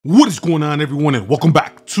What is going on, everyone, and welcome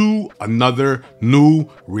back to another new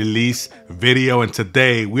release video. And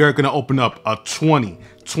today we are going to open up a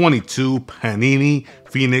 2022 Panini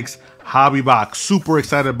Phoenix Hobby Box. Super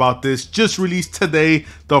excited about this. Just released today,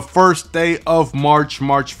 the first day of March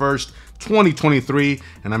 1st, 2023,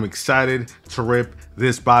 and I'm excited to rip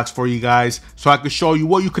this box for you guys so I can show you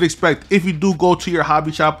what you could expect if you do go to your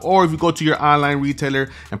hobby shop or if you go to your online retailer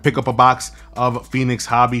and pick up a box of Phoenix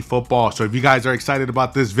Hobby Football. So if you guys are excited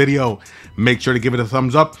about this video, make sure to give it a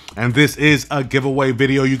thumbs up. And this is a giveaway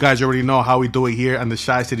video. You guys already know how we do it here on the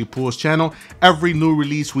ChiCity Pulls channel. Every new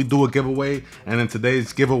release we do a giveaway, and in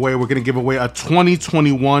today's giveaway we're going to give away a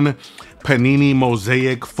 2021 Panini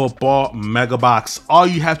Mosaic Football Mega Box. All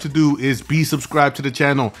you have to do is be subscribed to the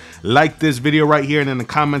channel, like this video right here, and in the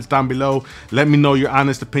comments down below, let me know your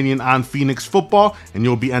honest opinion on Phoenix football, and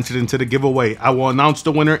you'll be entered into the giveaway. I will announce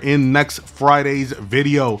the winner in next Friday's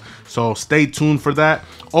video, so stay tuned for that.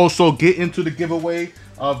 Also, get into the giveaway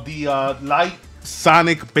of the light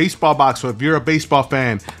Sonic baseball box. So if you're a baseball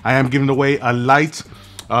fan, I am giving away a light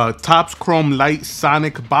Topps Chrome Light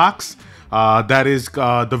Sonic box. That is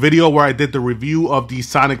the video where I did the review of the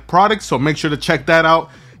Sonic products, so make sure to check that out.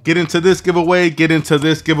 Get into this giveaway,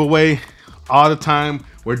 all the time.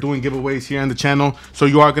 We're doing giveaways here on the channel, so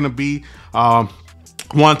you are going to be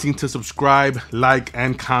wanting to subscribe, like,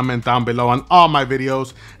 and comment down below on all my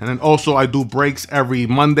videos. And then also I do breaks every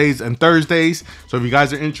Mondays and Thursdays, so if you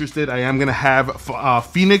guys are interested, I am gonna have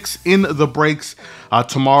Phoenix in the breaks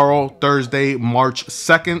tomorrow, Thursday, March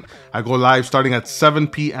 2nd. I go live starting at 7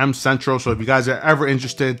 p.m. Central, so if you guys are ever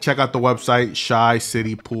interested, check out the website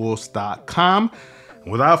ChiCityPulls.com.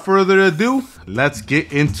 Without further ado, let's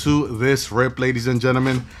get into this rip, ladies and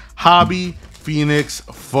gentlemen. Hobby Phoenix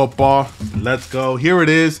football. Let's go. Here it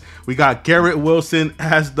is. We got Garrett Wilson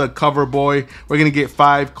as the cover boy. We're gonna get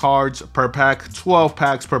 5 cards per pack, 12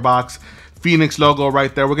 packs per box. Phoenix logo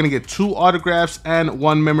right there. We're gonna get 2 autographs and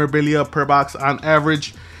 1 memorabilia per box on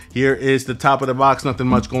average. Here is the top of the box. Nothing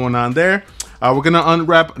much going on there. We're gonna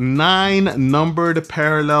unwrap 9 numbered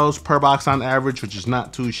parallels per box on average, which is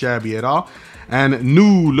not too shabby at all. And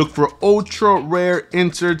new, look for ultra rare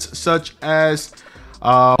inserts such as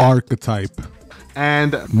Archetype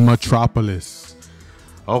and Metropolis.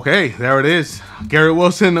 Okay, there it is. Garrett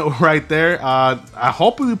Wilson right there. I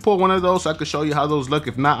hope we pull one of those so I can show you how those look.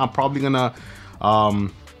 If not, I'm probably gonna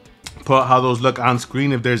put how those look on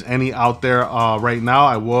screen. If there's any out there right now,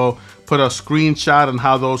 I will put a screenshot on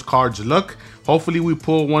how those cards look. Hopefully we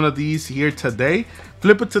pull one of these here today.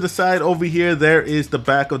 Flip it to the side over here. There is the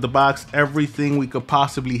back of the box. Everything we could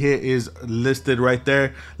possibly hit is listed right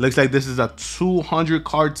there. Looks like this is a 200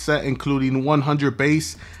 card set, including 100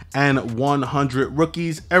 base and 100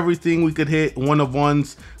 rookies. Everything we could hit,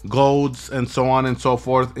 1-of-1s, golds, and so on and so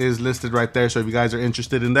forth is listed right there. So if you guys are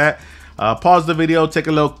interested in that, pause the video, take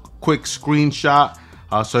a little quick screenshot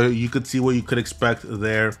so you could see what you could expect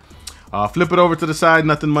there. Flip it over to the side.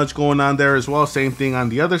 Nothing much going on there as well. Same thing on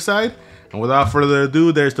the other side. And without further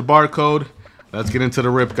ado, there's the barcode. Let's get into the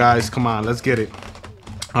rip, guys. Come on, let's get it.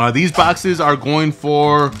 These boxes are going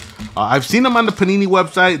for, I've seen them on the Panini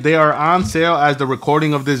website. They are on sale as the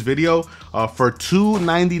recording of this video for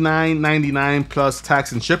 $299.99 plus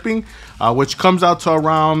tax and shipping, which comes out to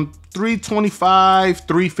around $325,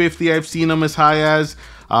 $350. I've seen them as high as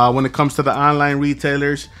when it comes to the online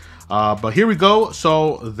retailers. But here we go.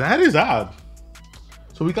 So that is odd.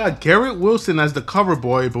 So we got Garrett Wilson as the cover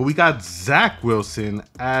boy, but we got Zach Wilson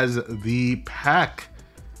as the pack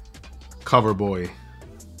cover boy.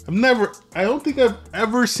 I don't think I've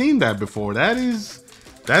ever seen that before. That is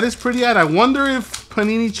pretty odd. I wonder if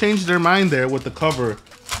Panini changed their mind there with the cover.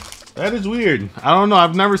 That is weird. I don't know.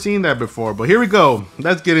 I've never seen that before, but here we go.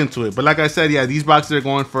 Let's get into it. But like I said, yeah, these boxes are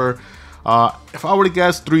going for, if I were to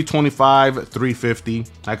guess, $325, $350.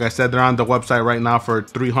 Like I said, they're on the website right now for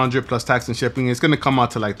 $300 plus tax and shipping. It's going to come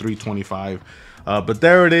out to like $325. But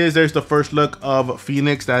there it is. There's the first look of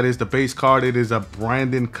Phoenix. That is the base card. It is a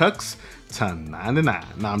Brandon Cooks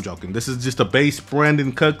 /99. No, I'm joking. This is just a base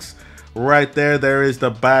Brandon Cooks right there. There is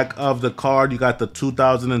the back of the card. You got the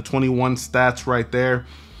 2021 stats right there.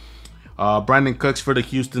 Brandon Cooks for the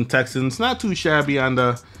Houston Texans. Not too shabby on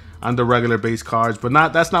the regular base cards, but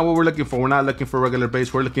that's not what we're looking for. We're not looking for regular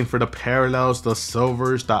base. We're looking for the parallels, the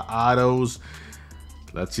silvers, the autos.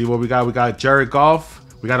 Let's see what we got. We got Jared Goff.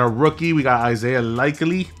 We got a rookie. We got Isaiah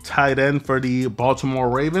Likely, tight end for the Baltimore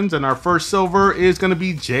Ravens. And our first silver is going to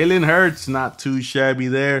be Jalen Hurts. Not too shabby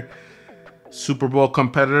there. Super Bowl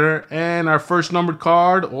competitor. And our first numbered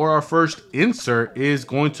card, or our first insert, is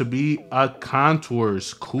going to be a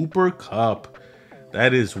Contours Cooper Kupp.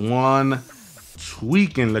 That is 1,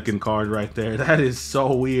 tweaking looking card right there. That is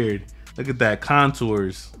so weird. Look at that,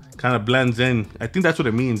 contours. Kind of blends in. I think that's what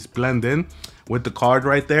it means, blend in with the card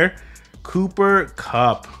right there. Cooper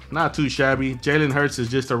Kupp, not too shabby. Jalen Hurts is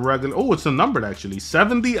just a regular. Oh, it's a numbered actually.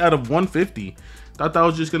 70 out of 150. Thought that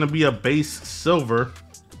was just gonna be a base silver.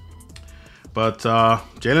 But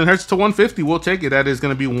Jalen Hurts to 150, we'll take it. That is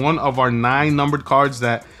gonna be one of our 9 numbered cards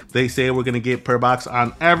that they say we're gonna get per box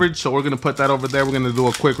on average. So we're gonna put that over there. We're gonna do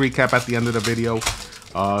a quick recap at the end of the video.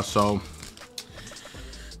 So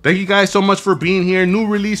thank you guys so much for being here. New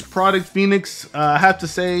release product, Phoenix. I have to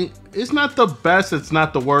say, it's not the best, it's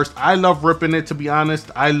not the worst. I love ripping it, to be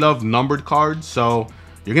honest. I love numbered cards, so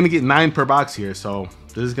you're gonna get 9 per box here. So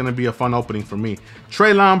this is gonna be a fun opening for me.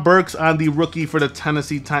 Treylon Burks on the rookie for the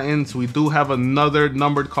Tennessee Titans. We do have another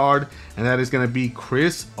numbered card, and that is gonna be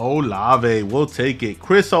Chris Olave. We'll take it.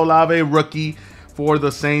 Chris Olave, rookie for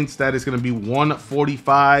the Saints. That is gonna be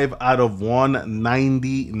 145 out of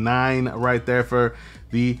 199 right there for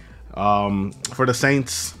the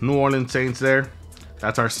Saints, New Orleans Saints there.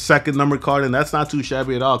 That's our second numbered card, and that's not too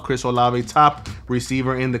shabby at all. Chris Olave, top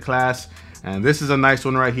receiver in the class. And this is a nice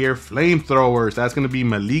one right here. Flamethrowers. That's going to be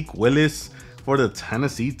Malik Willis for the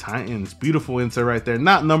Tennessee Titans. Beautiful insert right there.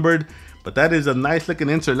 Not numbered, but that is a nice looking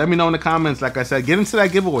insert. Let me know in the comments. Like I said, get into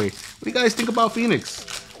that giveaway. What do you guys think about Phoenix?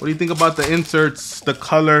 What do you think about the inserts, the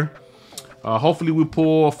color? Hopefully we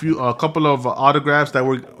pull a couple of autographs that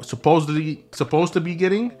we're supposed to be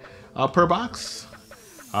getting per box.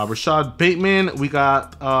 Rashad Bateman. We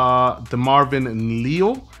got DeMarvin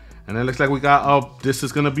Leal. And it looks like we got, this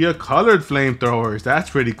is going to be a colored flamethrowers. That's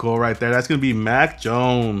pretty cool right there. That's going to be Mac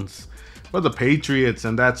Jones for the Patriots.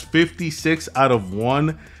 And that's 56 out of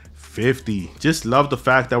 150. Just love the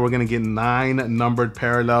fact that we're going to get 9 numbered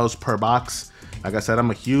parallels per box. Like I said, I'm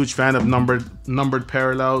a huge fan of numbered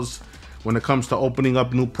parallels. When it comes to opening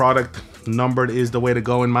up new product, numbered is the way to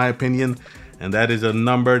go in my opinion. And that is a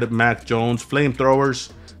numbered Mac Jones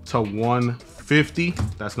flamethrowers to 150.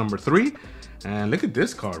 That's number 3. And look at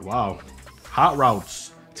this card. Wow. Hot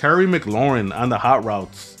Routes. Terry McLaurin on the Hot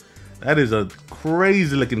Routes. That is a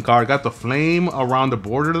crazy looking card. Got the flame around the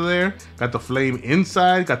border there. Got the flame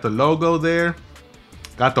inside. Got the logo there.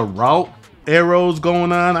 Got the route arrows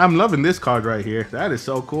going on. I'm loving this card right here. That is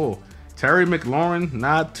so cool. Terry McLaurin,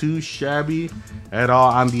 not too shabby at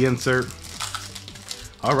all on the insert.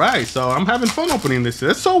 All right, so I'm having fun opening this.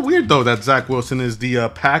 It's so weird though that Zach Wilson is the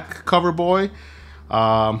pack cover boy.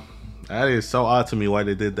 That is so odd to me why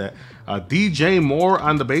they did that. DJ Moore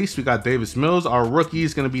on the base. We got Davis Mills. Our rookie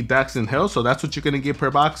is going to be Daxton Hill. So that's what you're going to get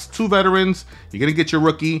per box. 2 veterans. You're going to get your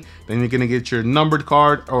rookie. Then you're going to get your numbered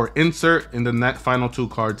card or insert in the final 2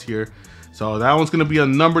 cards here. So that one's going to be a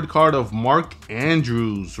numbered card of Mark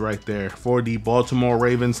Andrews right there for the Baltimore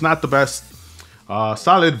Ravens. Not the best.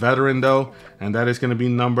 Solid veteran though. And that is going to be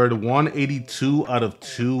numbered 182 out of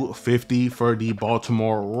 250 for the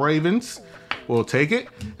Baltimore Ravens. We'll take it.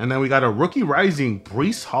 And then we got a rookie rising,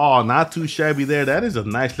 Breece Hall. Not too shabby there. That is a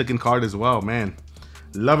nice looking card as well, man.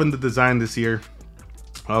 Loving the design this year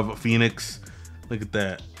of Phoenix. Look at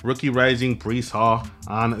that. Rookie rising, Breece Hall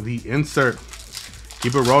on the insert.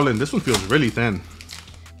 Keep it rolling. This one feels really thin.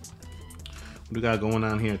 What we got going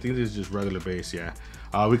on here? I think this is just regular base, yeah.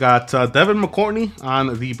 We got Devin McCourtney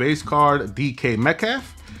on the base card, DK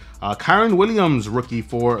Metcalf. Kyron Williams, rookie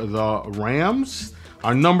for the Rams.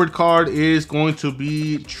 Our numbered card is going to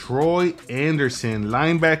be Troy Anderson,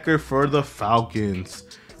 linebacker for the Falcons.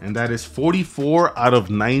 And that is 44 out of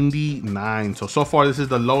 99. So far, this is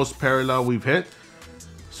the lowest parallel we've hit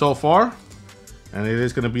so far. And it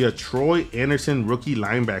is going to be a Troy Anderson rookie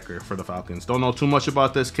linebacker for the Falcons. Don't know too much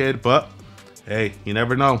about this kid, but hey, you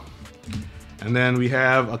never know. And then we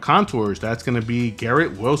have a contours. That's going to be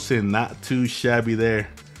Garrett Wilson. Not too shabby there.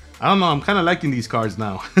 I don't know. I'm kind of liking these cards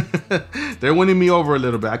now. They're winning me over a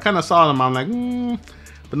little bit. I kind of saw them. I'm like,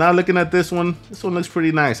 But now looking at this one looks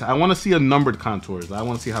pretty nice. I want to see a numbered contours. I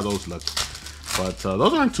want to see how those look. But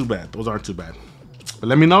those aren't too bad. Those aren't too bad. But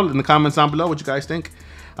let me know in the comments down below what you guys think.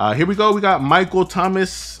 Here we go. We got Michael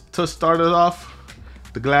Thomas to start us off.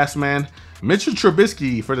 The Glass Man. Mitchell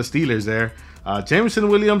Trubisky for the Steelers there. Jameson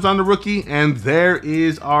Williams on the rookie. And there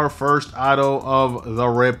is our first auto of the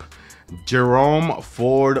rip. Jerome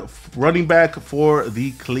Ford, running back for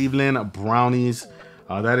the Cleveland Brownies.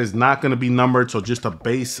 That is not going to be numbered, so just a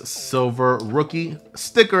base silver rookie.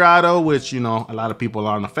 Sticker auto, which, you know, a lot of people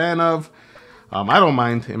aren't a fan of. I don't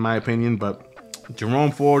mind, in my opinion, but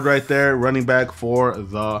Jerome Ford right there, running back for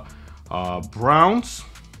the Browns.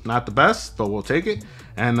 Not the best, but we'll take it.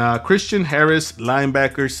 And Christian Harris,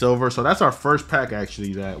 linebacker, silver. So that's our first pack,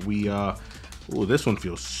 actually, that we Ooh, this one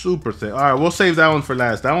feels super thick. All right, we'll save that one for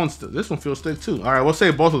last. This one feels thick too. All right, we'll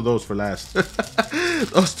save both of those for last.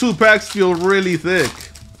 Those 2 packs feel really thick.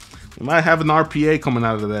 We might have an RPA coming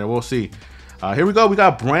out of there. We'll see. Here we go. We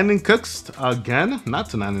got Brandon Cooks again, not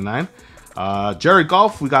to 99. Jared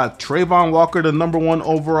Goff. We got Trayvon Walker, the #1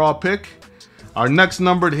 overall pick. Our next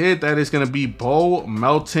numbered hit, that is going to be Bo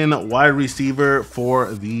Melton, wide receiver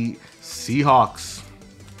for the Seahawks.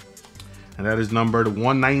 And that is numbered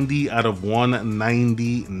 190 out of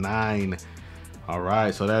 199. All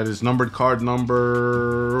right, so that is numbered card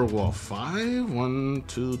number, well, 5. 1,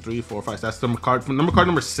 2, 3, 4, 5. That's number card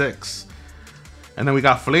number 6. And then we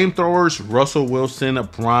got Flamethrowers, Russell Wilson,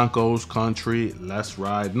 Broncos country. Let's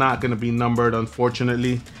ride. Not going to be numbered,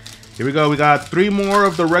 unfortunately. Here we go. We got 3 more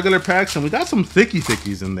of the regular packs, and we got some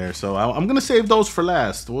thickies in there. So I'm going to save those for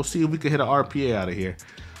last. We'll see if we can hit an RPA out of here.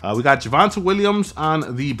 We got Javonte Williams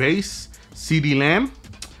on the base. CeeDee Lamb.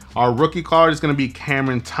 Our rookie card is going to be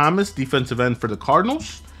Cameron Thomas, defensive end for the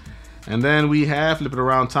Cardinals. And then we have, flip it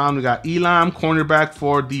around town, we got Elam, cornerback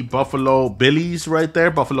for the Buffalo Billies right there,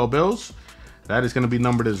 Buffalo Bills. That is going to be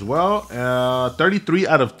numbered as well. 33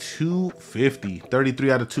 out of 250.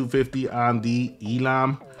 33 out of 250 on the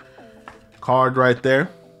Elam card right there.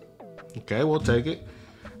 Okay, we'll take it.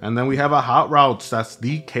 And then we have a Hot Routes. That's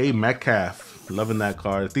DK Metcalf. Loving that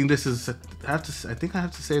card. I think this is, I think I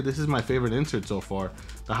have to say this is my favorite insert so far.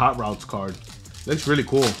 The Hot Routes card. Looks really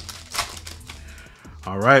cool.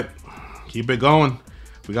 All right, keep it going.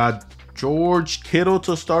 We got George Kittle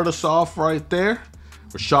to start us off right there.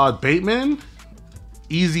 Rashad Bateman.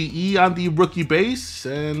 Easy E on the rookie base.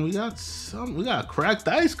 And we got cracked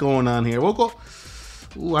ice going on here. We'll go.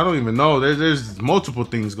 Ooh, I don't even know. There's multiple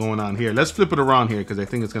things going on here. Let's flip it around here because I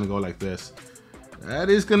think it's gonna go like this. That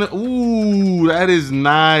is gonna, ooh, that is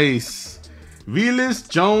nice. Velus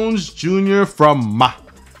Jones Jr. from my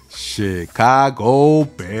Chicago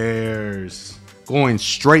Bears. Going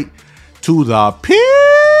straight to the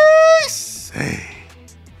piece. Hey.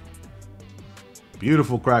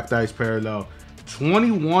 Beautiful cracked ice parallel.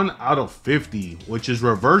 21 out of 50, which is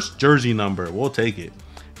reverse jersey number. We'll take it.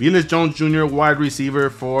 Velus Jones Jr., wide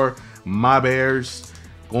receiver for my Bears.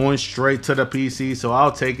 Going straight to the PC, so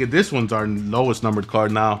I'll take it. This one's our lowest numbered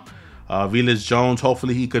card now. Velus Jones,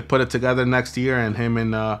 hopefully he could put it together next year, and him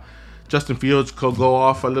and Justin Fields could go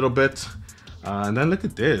off a little bit. And then look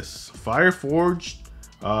at this. Fireforged.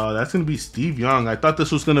 That's going to be Steve Young. I thought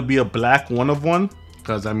this was going to be a black 1/1,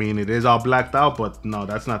 because, I mean, it is all blacked out, but no,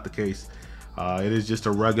 that's not the case. It is just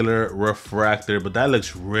a regular refractor, but that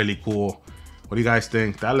looks really cool. What do you guys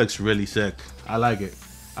think? That looks really sick. I like it.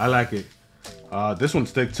 I like it. This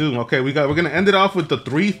one's thick too. Okay, we're gonna end it off with the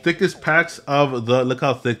 3 thickest packs of the, look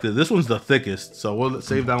how thick this one's the thickest, so we'll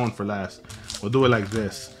save that one for last. We'll do it like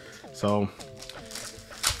this. So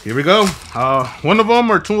here we go. One of them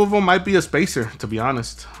or 2 of them might be a spacer, to be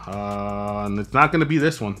honest, and it's not gonna be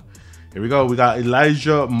this one. Here we go. We got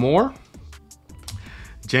Elijah Moore,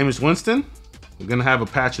 Jameis Winston. We're gonna have a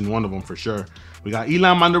patch in one of them for sure. We got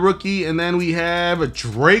Elam on the rookie, and then we have a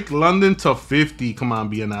Drake London to 50. Come on,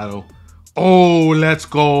 Bionado. Oh, let's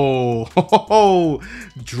go. Oh,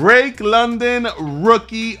 Drake London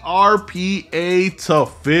rookie RPA to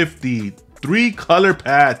 50. 3-color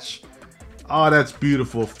patch. Oh, that's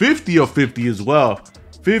beautiful. 50 of 50 as well.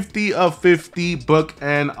 50 of 50 book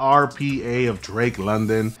and RPA of Drake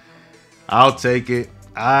London. I'll take it.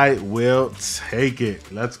 I will take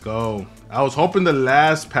it. Let's go. I was hoping the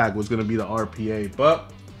last pack was going to be the RPA,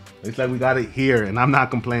 but looks like we got it here, and I'm not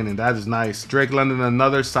complaining. That is nice. Drake London,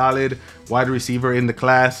 another solid wide receiver in the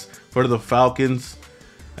class for the Falcons.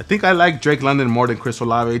 I think I like Drake London more than Chris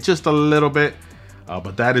Olave, just a little bit.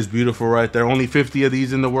 But that is beautiful right there. Only 50 of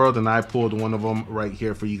these in the world, and I pulled one of them right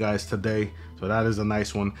here for you guys today. So that is a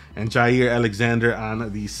nice one. And Jair Alexander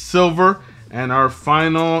on the silver. And our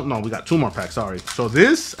final, no, we got 2 more packs, sorry. So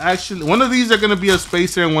this actually, one of these are going to be a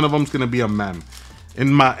spacer and one of them is going to be a mem.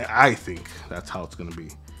 I think that's how it's going to be.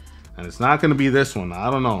 And it's not going to be this one.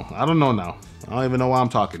 I don't know. I don't know now. I don't even know why I'm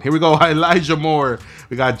talking. Here we go. Elijah Moore.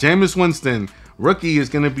 We got Jameis Winston. Rookie is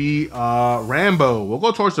going to be Rambo. We'll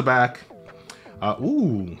go towards the back.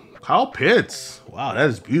 Ooh, Kyle Pitts. Wow, that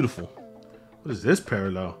is beautiful. What is this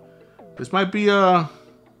parallel? This might be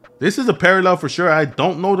this is a parallel for sure. I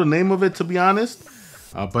don't know the name of it, to be honest.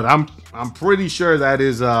 But I'm pretty sure that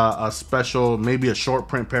is a special, maybe a short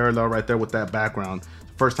print parallel right there with that background.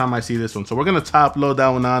 First time I see this one. So we're going to top load that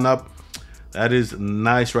one on up. That is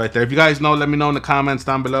nice right there. If you guys know, let me know in the comments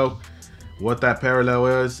down below what that parallel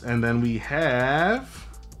is. And then we have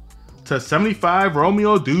to 75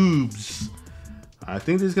 Romeo Dubes. I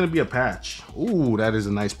think this is going to be a patch. Ooh, that is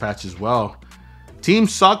a nice patch as well. Team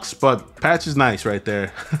sucks, but patch is nice right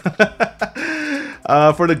there.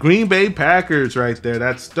 For the Green Bay Packers right there.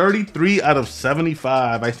 That's 33 out of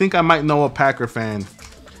 75. I think I might know a Packer fan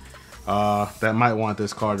that might want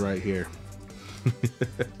this card right here.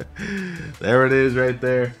 There it is right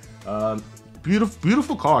there.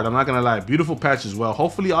 Beautiful card. I'm not gonna lie. Beautiful patch as well.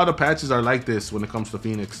 Hopefully all the patches are like this when it comes to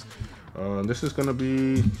Phoenix. This is gonna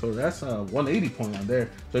be, so that's a 180 point on there.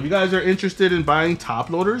 So if you guys are interested in buying top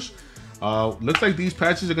loaders, looks like these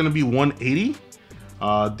patches are gonna be 180.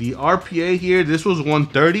 The RPA here, this was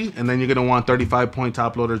 130, and then you're gonna want 35 point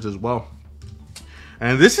top loaders as well.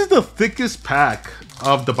 And this is the thickest pack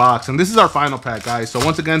of the box, and this is our final pack, guys. So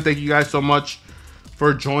once again, thank you guys so much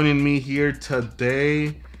for joining me here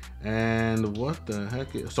today. And what the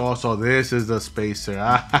heck is, so this is the spacer.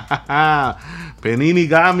 Panini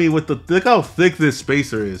got me with the, look how thick this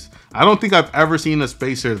spacer is. I don't think I've ever seen a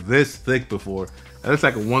spacer this thick before. That's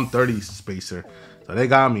like a 130 spacer, so they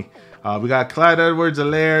got me. We got Clyde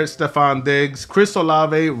Edwards-Helaire, Stephon Diggs, Chris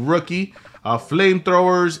Olave, rookie.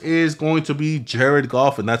 Flamethrowers is going to be Jared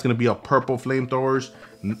Goff, and that's going to be a purple flamethrowers.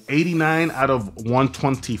 89 out of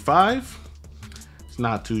 125. It's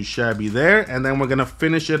not too shabby there. And then we're going to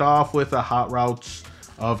finish it off with a Hot Routes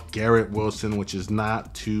of Garrett Wilson, which is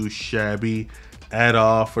not too shabby at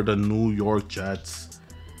all for the New York Jets.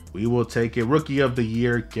 We will take it. Rookie of the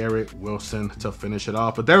Year, Garrett Wilson, to finish it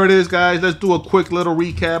off. But there it is, guys. Let's do a quick little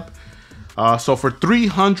recap. So for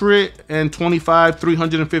 $325,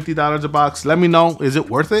 $350 a box, let me know, is it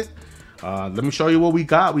worth it? Let me show you what we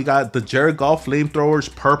got. We got the Jared Goff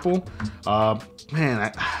Flamethrowers purple.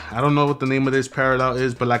 Man, I don't know what the name of this parallel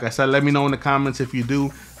is, but like I said, let me know in the comments if you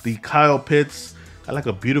do. The Kyle Pitts, I like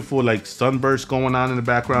a beautiful like sunburst going on in the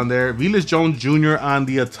background there. Velus Jones Jr. on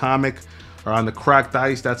the atomic, or on the cracked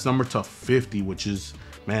ice, that's number to 50, which is,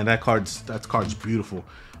 man, that card's beautiful.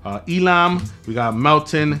 Elam, we got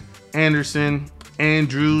Melton, Anderson,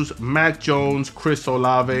 Andrews, Mac Jones, Chris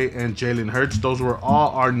Olave, and Jalen Hurts. Those were all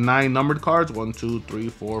our 9 numbered cards. 1, 2, 3,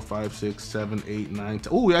 4, 5, 6, 7, 8, 9,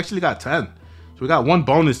 10. Oh, we actually got 10. So we got 1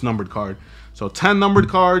 bonus numbered card. So 10 numbered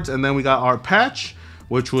cards, and then we got our patch,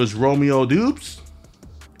 which was Romeo Doubs,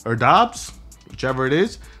 or Dobbs, whichever it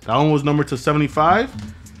is. That one was numbered to 75.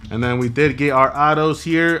 And then we did get our autos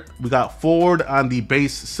here. We got Ford on the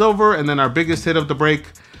base silver, and then our biggest hit of the break,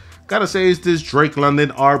 gotta say, is this Drake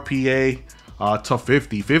London RPA to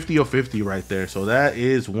 50 of 50 right there. So that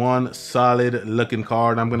is one solid looking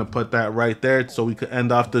card. I'm gonna put that right there so we could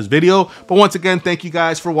end off this video. But once again, thank you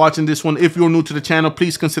guys for watching this one. If you're new to the channel,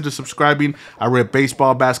 please consider subscribing. I rip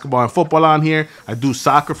baseball, basketball, and football on here. I do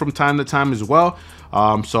soccer from time to time as well.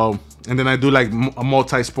 And then I do like a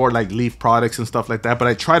multi-sport, like Leaf products and stuff like that. But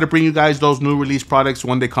I try to bring you guys those new release products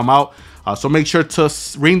when they come out. So make sure to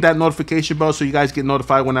ring that notification bell so you guys get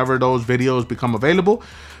notified whenever those videos become available.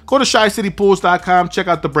 Go to ChiCityPulls.com. Check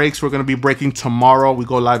out the breaks. We're going to be breaking tomorrow. We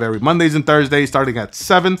go live every Mondays and Thursdays starting at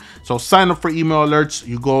 7. So sign up for email alerts.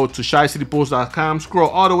 You go to ChiCityPulls.com. Scroll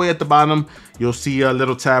all the way at the bottom. You'll see a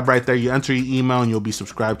little tab right there. You enter your email and you'll be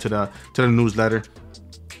subscribed to the newsletter.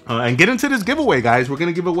 And get into this giveaway, guys. We're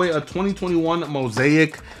going to give away a 2021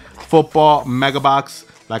 Mosaic Football Mega Box.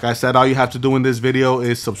 Like I said, all you have to do in this video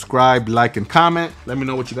is subscribe, like, and comment. Let me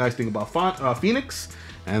know what you guys think about Phoenix.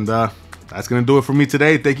 And that's going to do it for me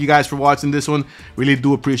today. Thank you guys for watching this one. Really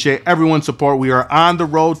do appreciate everyone's support. We are on the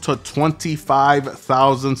road to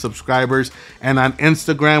 25,000 subscribers. And on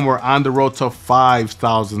Instagram, we're on the road to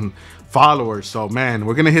 5,000 followers. So man,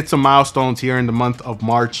 we're gonna hit some milestones here in the month of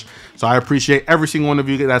March. So I appreciate every single one of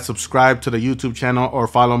you that subscribe to the YouTube channel or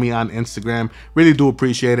follow me on Instagram. Really do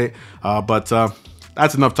appreciate it. But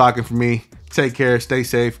that's enough talking for me. Take care, stay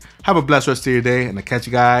safe, have a blessed rest of your day, and I'll catch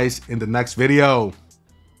you guys in the next video.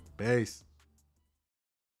 Peace.